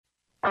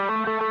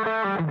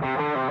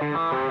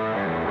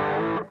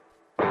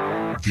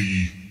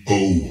The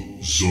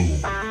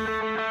Ozone.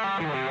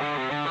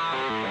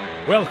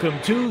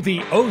 Welcome to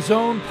the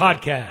Ozone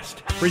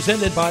Podcast,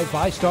 presented by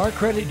ViStar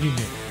Credit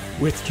Union,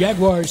 with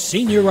Jaguars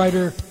senior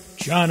writer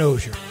John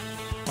Oehser.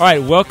 All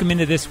right, welcome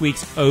into this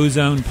week's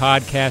Ozone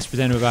Podcast,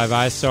 presented by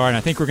ViStar, and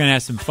I think we're going to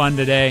have some fun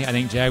today. I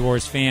think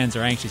Jaguars fans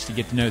are anxious to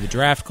get to know the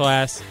draft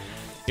class.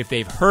 If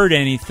they've heard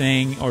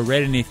anything or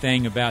read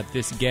anything about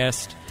this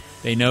guest,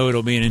 they know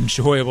it'll be an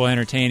enjoyable,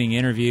 entertaining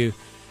interview.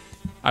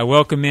 I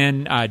welcome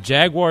in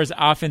Jaguars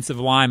offensive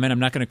lineman. I'm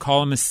not going to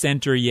call him a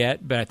center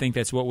yet, but I think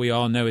that's what we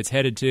all know it's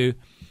headed to.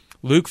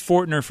 Luke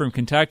Fortner from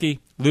Kentucky.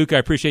 Luke, I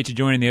appreciate you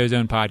joining the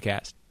Ozone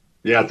Podcast.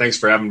 Yeah, thanks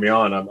for having me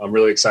on. I'm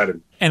really excited.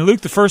 And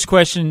Luke, the first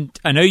question,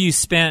 I know you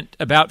spent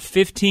about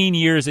 15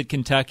 years at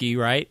Kentucky,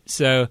 right?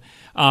 So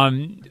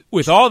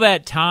with all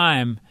that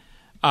time,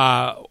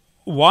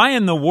 why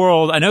in the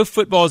world, I know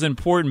football is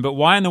important, but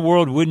why in the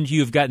world wouldn't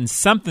you have gotten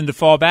something to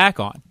fall back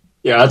on?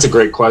 Yeah, that's a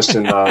great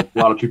question. A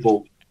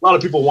lot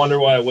of people wonder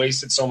why I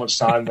wasted so much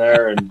time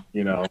there and,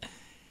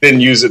 didn't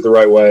use it the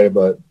right way,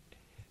 but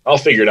I'll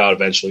figure it out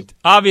eventually.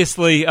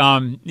 Obviously,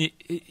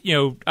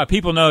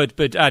 people know it,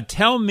 but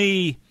tell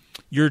me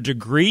your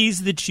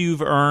degrees that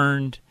you've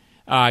earned.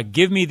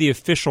 Give me the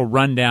official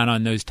rundown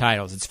on those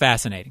titles. It's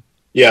fascinating.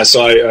 Yeah,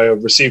 so I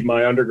received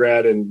my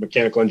undergrad in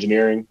mechanical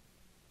engineering,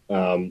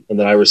 and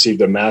then I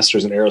received a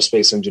master's in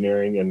aerospace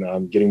engineering, and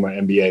I'm getting my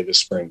MBA this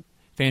spring.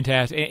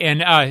 Fantastic.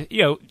 And,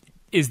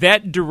 is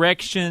that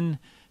direction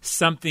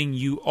something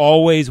you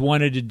always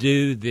wanted to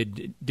do?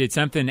 Did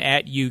something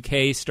at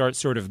UK start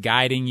sort of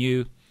guiding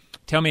you?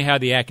 Tell me how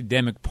the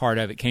academic part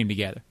of it came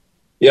together.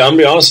 Yeah, I'm going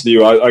to be honest with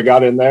you. I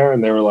got in there,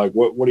 and they were like,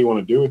 what do you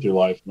want to do with your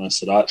life? And I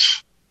said, I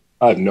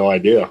have no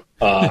idea.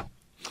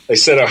 They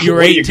said, you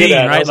were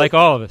 18, right? Like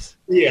all of us.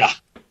 Yeah.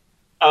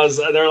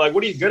 They were like,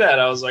 what are you good at?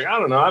 I was like, I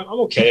don't know. I'm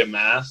okay at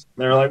math.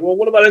 And they were like, well,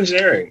 what about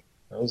engineering?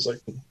 I was like,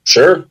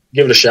 sure,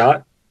 give it a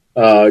shot.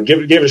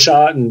 Gave it a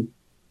shot and,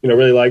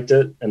 really liked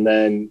it. And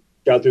then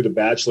got through the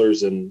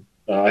bachelor's, and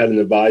I had an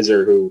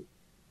advisor who,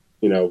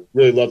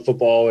 really loved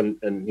football.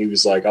 And he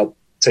was like, I'll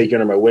take you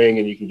under my wing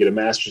and you can get a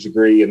master's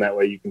degree. And that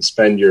way you can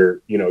spend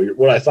your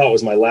what I thought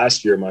was my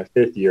last year, my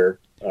fifth year,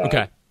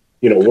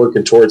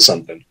 working towards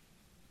something.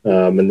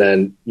 And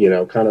then,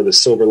 kind of the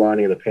silver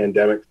lining of the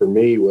pandemic for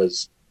me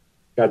was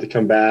got to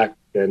come back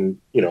and,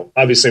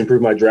 obviously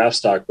improve my draft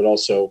stock, but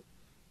also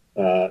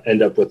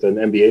end up with an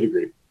MBA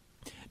degree.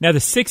 Now, the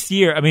 6th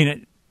year,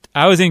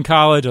 I was in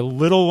college a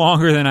little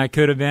longer than I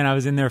could have been. I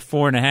was in there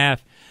 4.5,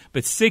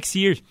 but 6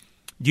 years.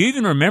 Do you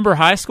even remember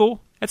high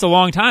school? That's a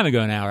long time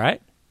ago now,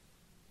 right?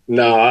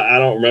 No, I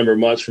don't remember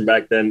much from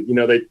back then.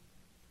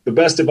 The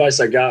best advice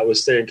I got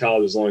was stay in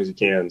college as long as you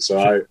can. So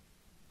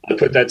I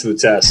put that to the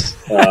test.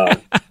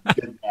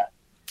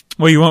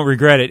 Well, you won't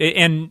regret it.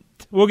 And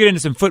we'll get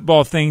into some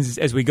football things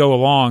as we go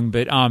along,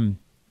 but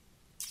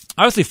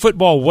obviously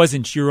football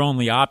wasn't your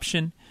only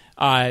option.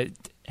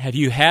 Have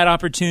you had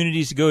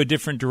opportunities to go a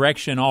different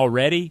direction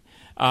already?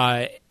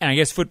 And I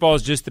guess football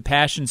is just the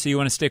passion, so you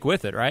want to stick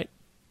with it, right?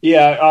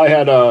 Yeah, I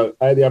had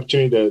the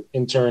opportunity to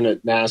intern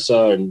at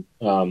NASA, and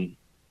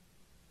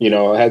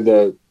I had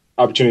the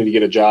opportunity to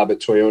get a job at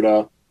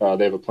Toyota.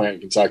 They have a plant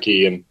in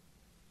Kentucky, and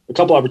a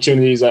couple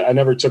opportunities. I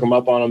never took them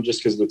up on them just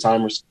because of the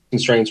time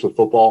constraints with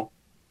football.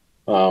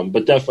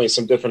 But definitely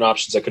some different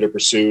options I could have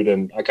pursued,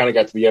 and I kind of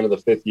got to the end of the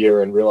 5th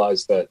year and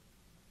realized that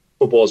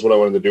football is what I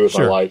wanted to do with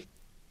my life.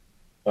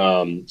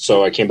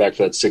 So I came back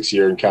for that 6th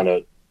year and kind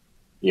of,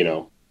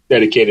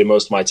 dedicated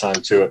most of my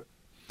time to it.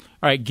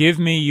 All right, give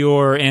me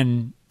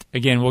and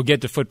again, we'll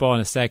get to football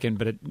in a second,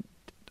 but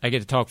I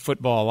get to talk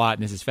football a lot,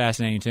 and this is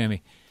fascinating to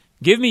me.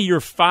 Give me your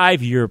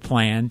 5-year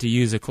plan, to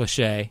use a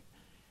cliche,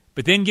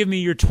 but then give me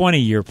your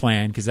 20-year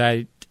plan, because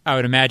I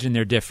would imagine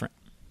they're different.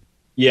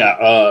 Yeah,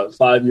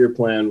 5-year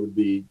plan would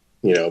be,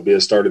 be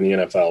a start in the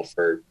NFL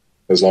for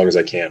as long as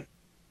I can.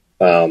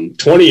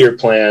 20-year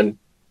plan,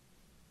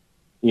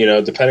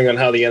 depending on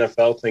how the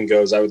NFL thing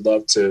goes, I would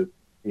love to,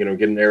 get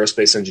an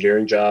aerospace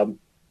engineering job,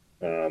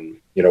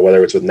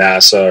 whether it's with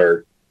NASA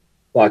or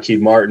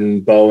Lockheed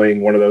Martin,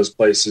 Boeing, one of those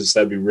places.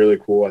 That'd be really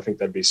cool. I think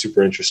that'd be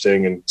super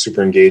interesting and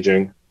super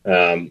engaging.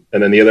 And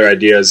then the other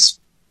idea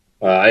is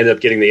I ended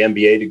up getting the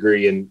MBA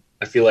degree, and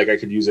I feel like I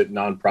could use it in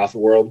nonprofit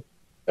world.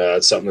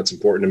 It's something that's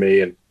important to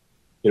me, and,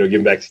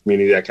 giving back to the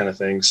community, that kind of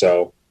thing.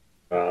 So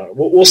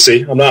we'll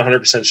see. I'm not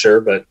 100% sure,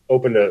 but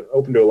open to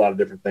a lot of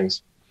different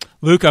things.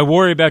 Luke, I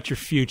worry about your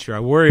future.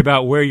 I worry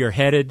about where you're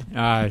headed.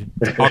 I'll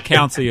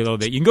counsel you a little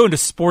bit. You can go into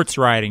sports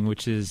writing,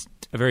 which is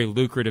a very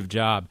lucrative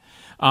job.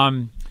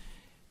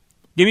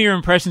 Give me your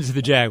impressions of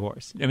the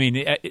Jaguars. I don't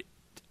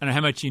know how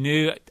much you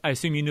knew. I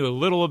assume you knew a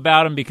little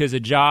about them because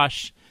of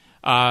Josh.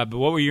 But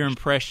what were your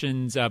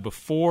impressions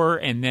before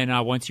and then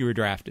once you were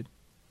drafted?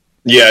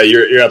 Yeah,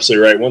 you're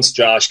absolutely right. Once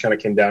Josh kind of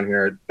came down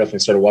here, I definitely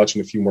started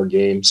watching a few more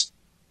games.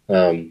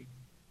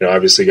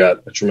 Obviously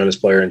got a tremendous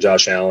player in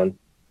Josh Allen.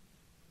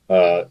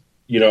 I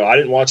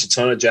didn't watch a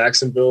ton of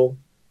Jacksonville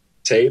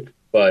tape,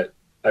 but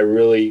I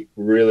really,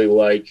 really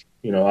like,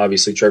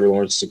 obviously Trevor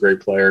Lawrence is a great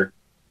player.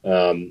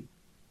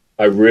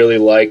 I really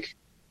like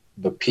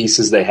the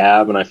pieces they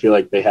have, and I feel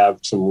like they have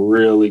some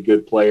really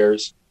good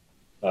players.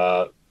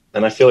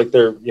 And I feel like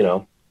they're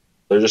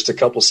just a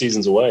couple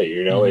seasons away.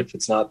 If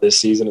it's not this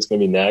season, it's going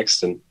to be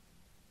next. And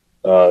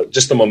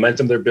just the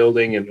momentum they're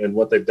building and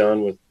what they've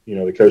done with,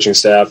 the coaching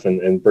staff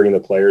and bringing the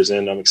players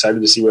in. I'm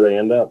excited to see where they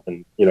end up.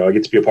 And, I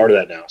get to be a part of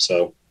that now.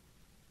 So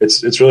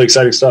it's really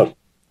exciting stuff.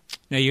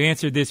 Now, you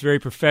answered this very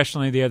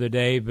professionally the other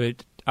day,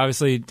 but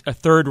obviously a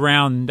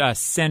third-round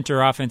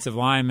center offensive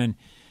lineman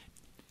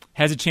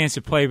has a chance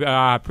to play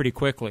pretty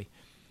quickly.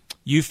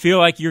 You feel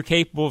like you're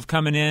capable of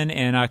coming in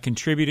and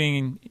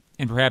contributing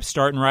and perhaps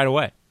starting right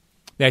away.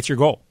 That's your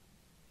goal.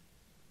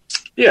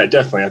 Yeah,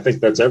 definitely. I think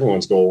that's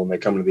everyone's goal when they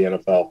come to the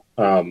NFL.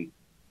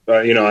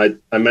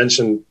 I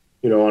mentioned,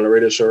 on a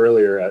radio show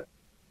earlier,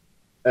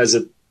 as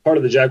a part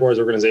of the Jaguars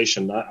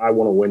organization, I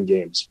want to win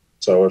games.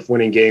 So if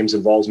winning games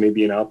involves me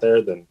being out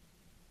there, then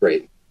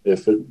great.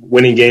 If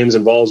winning games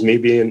involves me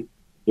being,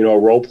 a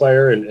role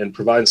player and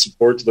providing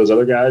support to those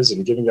other guys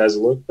and giving guys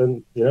a look,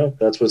 then,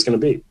 that's what it's going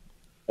to be.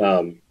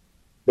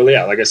 But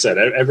yeah, like I said,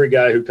 every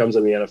guy who comes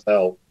in the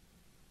NFL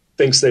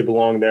thinks they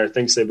belong there,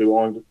 thinks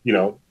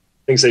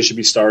they should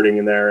be starting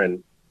in there.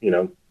 And,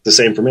 the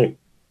same for me.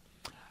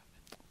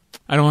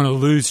 I don't want to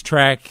lose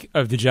track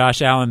of the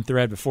Josh Allen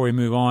thread before we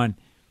move on.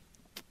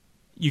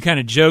 You kind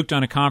of joked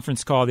on a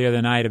conference call the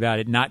other night about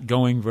it not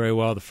going very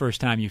well the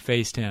first time you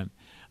faced him.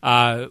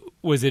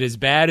 Was it as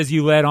bad as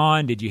you let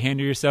on? Did you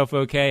handle yourself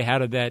okay? How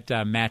did that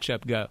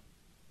matchup go?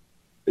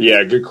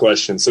 Yeah, good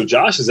question. So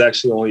Josh is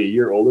actually only a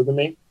year older than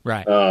me.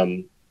 Right.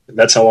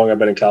 That's how long I've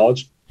been in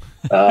college.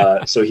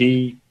 So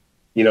he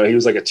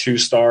was like a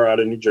 2-star out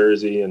of New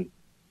Jersey. And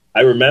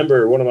I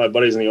remember one of my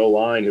buddies in the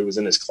O-line who was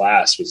in his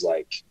class was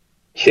like,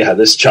 yeah,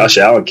 this Josh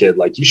Allen kid,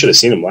 like, you should have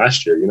seen him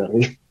last year.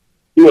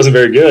 He wasn't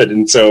very good.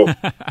 And so,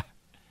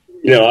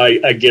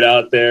 I get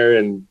out there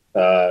and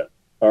our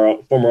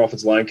former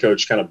offensive line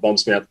coach kind of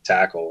bumps me out the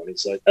tackle. And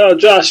he's like, oh,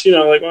 Josh,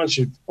 why don't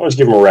you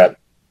give him a rep?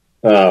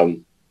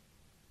 It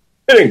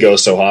didn't go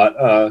so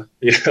hot.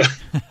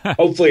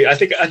 Hopefully, I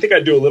think I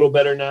do a little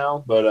better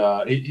now,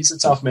 but he's a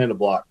tough man to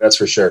block. That's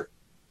for sure.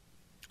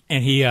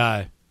 And he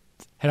had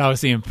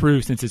obviously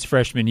improved since his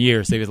freshman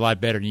year, so he was a lot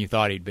better than you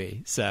thought he'd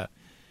be. So,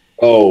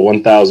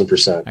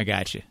 1,000%. I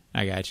got you.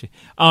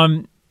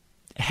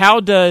 How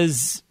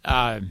does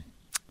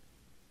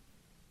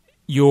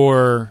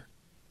your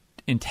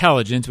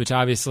intelligence, which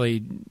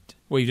obviously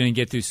what you didn't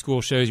get through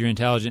school shows you're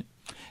intelligent,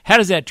 how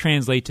does that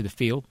translate to the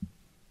field?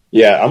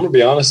 Yeah, I'm going to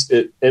be honest.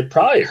 It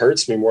probably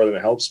hurts me more than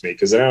it helps me,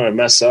 because then when I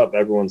mess up,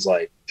 everyone's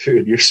like,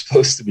 dude, you're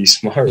supposed to be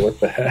smart. What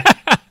the heck?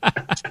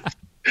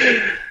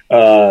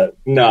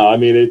 No, I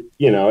mean,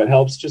 it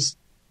helps just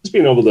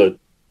being able to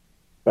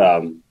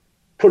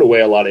put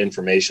away a lot of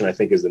information, I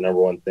think, is the number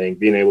one thing.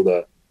 Being able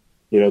to,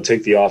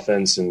 take the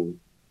offense and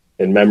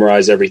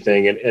memorize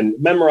everything. And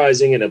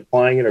memorizing and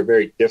applying it are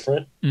very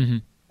different. Mm-hmm.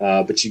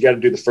 But you got to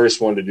do the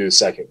first one to do the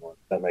second one.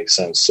 If that makes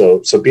sense.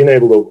 So being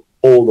able to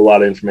hold a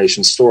lot of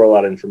information, store a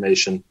lot of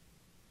information,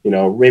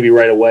 maybe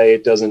right away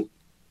it doesn't,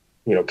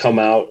 come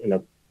out and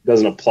it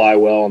doesn't apply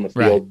well on the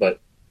field, right. But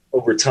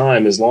over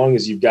time, as long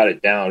as you've got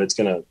it down, it's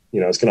going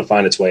to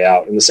find its way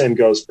out. And the same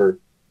goes for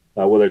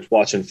whether it's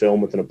watching film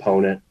with an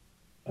opponent.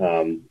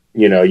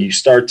 You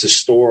start to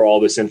store all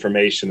this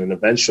information, and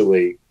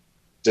eventually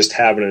just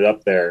having it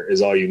up there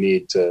is all you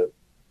need to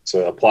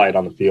apply it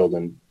on the field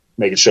and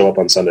make it show up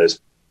on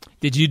Sundays.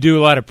 Did you do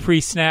a lot of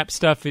pre-snap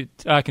stuff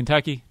at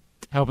Kentucky,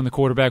 helping the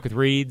quarterback with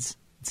reads,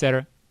 et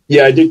cetera?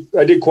 Yeah, I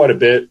did quite a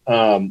bit.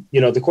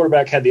 The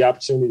quarterback had the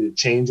opportunity to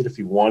change it if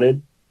he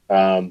wanted.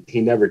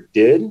 He never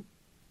did.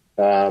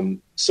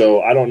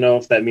 So I don't know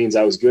if that means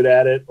I was good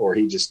at it or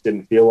he just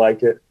didn't feel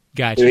like it.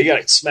 Gotcha. He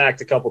got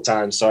smacked a couple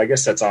times, so I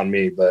guess that's on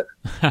me. But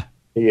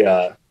he,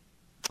 no,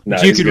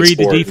 you could read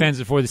the defense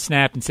before the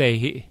snap and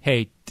say,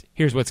 "Hey,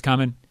 here's what's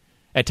coming."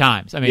 At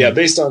times, I mean,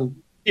 based on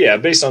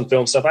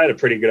film stuff, I had a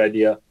pretty good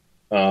idea.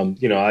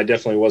 I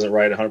definitely wasn't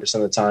right 100%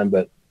 of the time,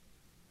 but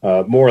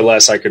more or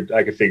less, I could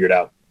figure it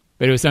out.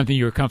 But it was something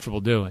you were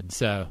comfortable doing,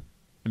 so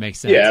it makes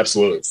sense. Yeah,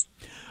 absolutely.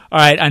 All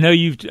right, I know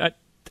you've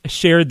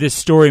shared this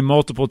story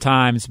multiple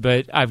times,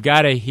 but I've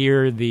got to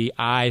hear the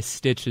eye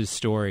stitches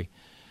story.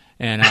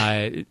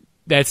 And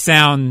that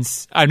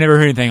sounds – I've never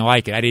heard anything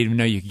like it. I didn't even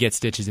know you could get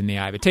stitches in the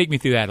eye. But take me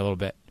through that a little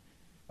bit.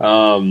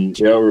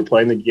 We're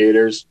playing the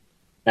Gators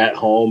at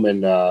home,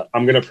 and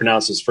I'm going to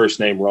pronounce his first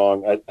name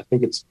wrong. I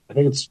think it's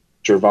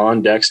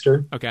Jervon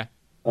Dexter. Okay.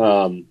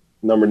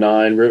 Number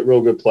 9, real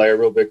good player,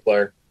 real big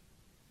player.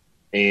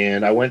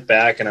 And I went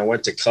back and I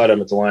went to cut him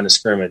at the line of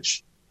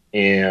scrimmage.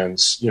 And,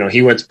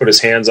 he went to put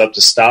his hands up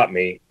to stop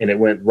me, and it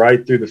went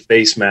right through the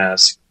face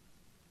mask.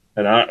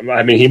 And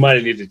I mean, he might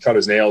have needed to cut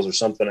his nails or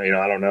something. I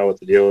don't know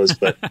what the deal is,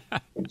 but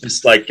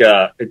just like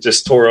it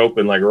just tore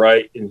open like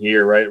right in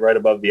here, right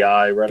above the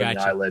eye, right on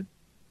the eyelid.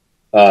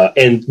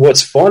 And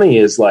what's funny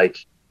is like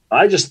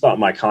I just thought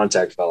my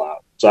contact fell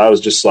out, so I was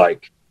just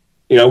like,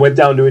 I went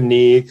down to a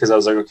knee because I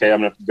was like, okay, I'm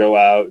gonna have to go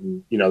out,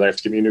 and they have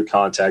to give me a new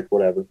contact,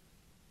 whatever.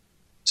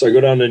 So I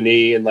go down to a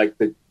knee, and like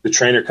the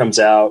trainer comes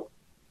out,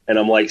 And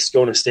I'm like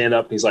going to stand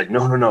up. And he's like,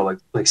 no,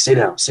 like stay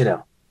down.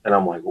 And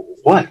I'm like,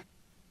 what?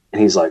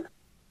 And he's like,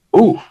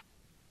 ooh.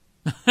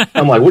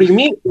 I'm like, what do you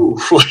mean? Ooh?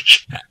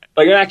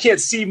 Like I can't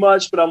see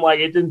much, but I'm like,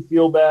 it didn't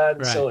feel bad.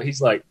 Right. So he's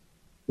like,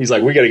 we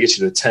got to get you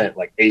to the tent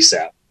like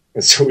ASAP.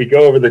 And so we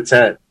go over the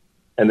tent,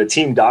 and the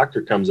team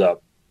doctor comes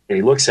up, and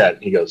he looks at it,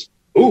 and he goes,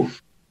 ooh.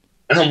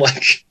 And I'm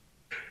like,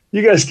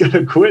 you guys got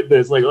to quit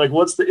this. Like,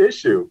 what's the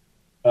issue?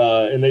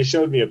 And they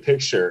showed me a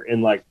picture,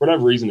 and like, for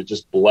whatever reason, it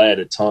just bled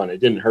a ton. It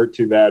didn't hurt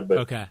too bad,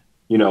 but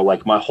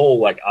like my whole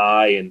like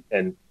eye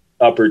and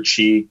upper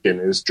cheek, and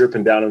it was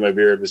dripping down in my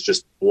beard. It was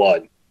just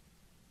blood.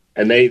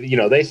 And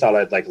they thought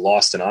I'd like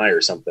lost an eye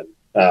or something.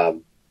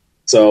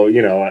 So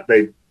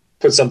they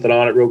put something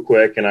on it real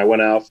quick, and I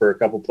went out for a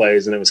couple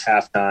plays, and it was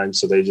halftime.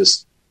 So they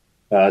just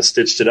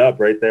stitched it up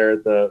right there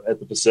at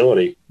the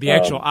facility. The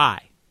actual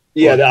eye.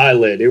 Yeah, the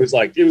eyelid. It was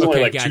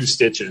only like 2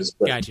 stitches.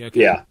 But, gotcha.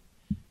 Okay. Yeah.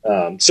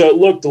 So it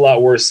looked a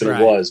lot worse than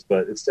it was,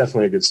 but it's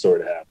definitely a good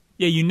story to have.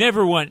 Yeah, you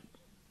never want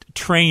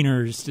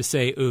trainers to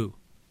say ooh.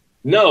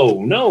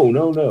 No.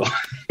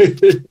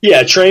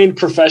 Yeah, trained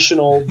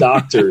professional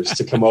doctors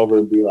to come over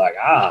and be like,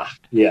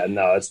 yeah,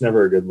 no, it's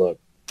never a good look.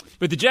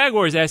 But the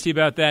Jaguars asked you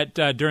about that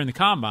during the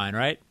combine,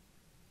 right?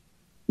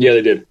 Yeah,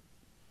 they did.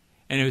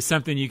 And it was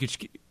something you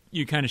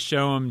kind of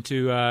show them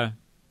to,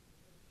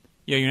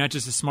 you're not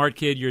just a smart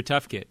kid, you're a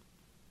tough kid.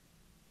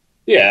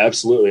 Yeah,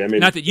 absolutely. I mean,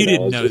 not that you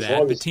didn't know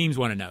that, but teams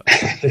want to know.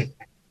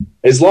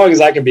 As long as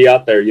I can be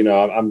out there,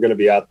 I'm going to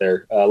be out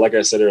there. Like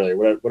I said earlier,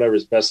 whatever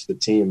is best for the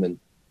team. And,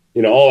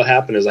 all that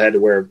happened is I had to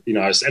wear,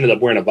 I just ended up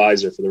wearing a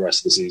visor for the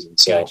rest of the season.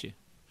 So. Gotcha.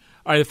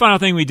 All right, the final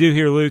thing we do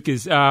here, Luke,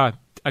 is I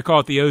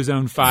call it the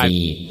Ozone 5.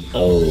 The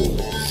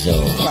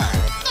Ozone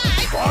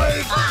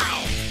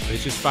 5.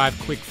 It's just 5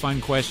 quick,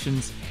 fun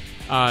questions.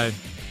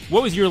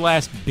 What was your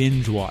last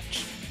binge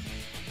watch?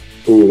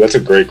 Ooh, that's a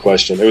great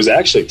question. It was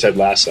actually Ted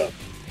Lasso.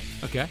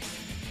 Okay.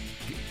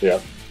 Yeah.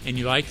 And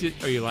you liked it?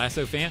 Are you a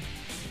Lasso fan?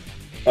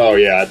 Oh,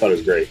 yeah. I thought it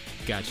was great.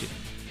 Gotcha.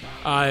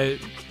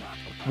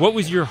 What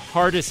was your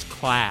hardest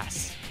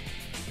class?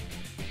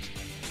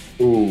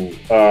 Ooh,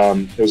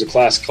 it was a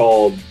class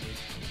called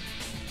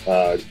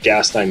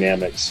Gas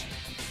Dynamics.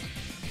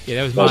 Yeah,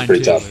 that was mine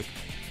pretty too. Tough. Luke.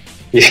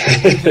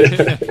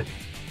 Yeah.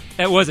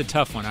 That was a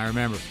tough one, I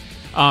remember.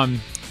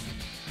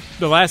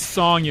 The last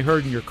song you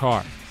heard in your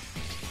car?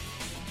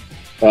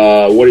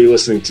 What Are You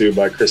Listening To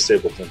by Chris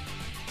Stapleton.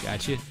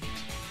 Gotcha.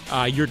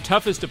 Your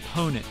toughest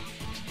opponent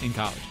in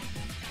college?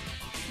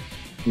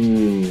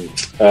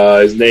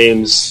 His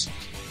name's...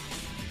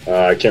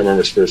 I can't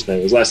remember his first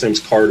name. His last name's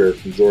Carter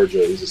from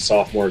Georgia. He's a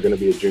sophomore, going to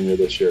be a junior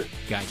this year.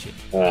 Gotcha.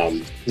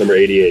 Number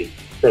 88.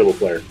 Incredible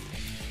player.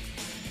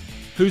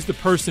 Who's the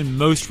person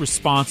most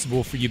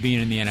responsible for you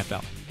being in the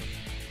NFL?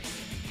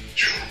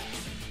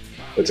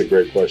 That's a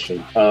great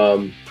question.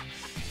 I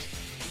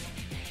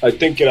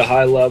think at a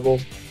high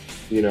level,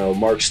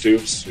 Mark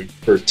Stoops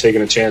for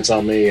taking a chance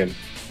on me, and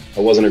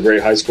I wasn't a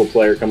great high school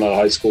player coming out of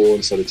high school,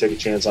 and so to take a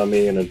chance on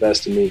me and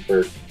invest in me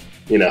for,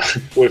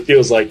 what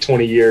feels like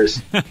 20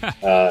 years,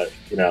 that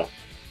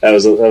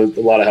was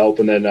a lot of help.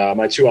 And then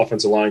my 2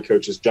 offensive line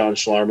coaches, John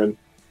Schlarman,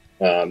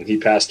 he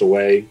passed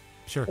away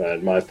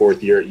in my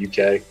 4th year at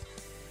UK.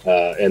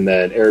 And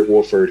then Eric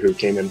Wolford, who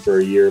came in for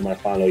a year, my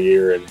final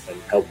year, and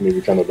helped me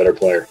become a better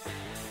player.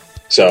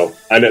 So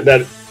I know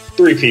that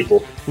 3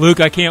 people.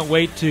 Luke, I can't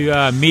wait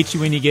to meet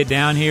you when you get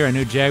down here. I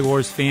know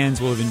Jaguars fans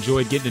will have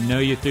enjoyed getting to know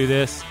you through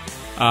this.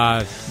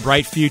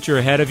 Bright future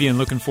ahead of you, and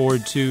looking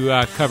forward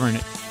to covering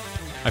it.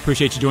 I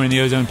appreciate you joining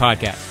the Ozone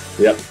Podcast.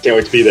 Yep, can't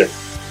wait to be there.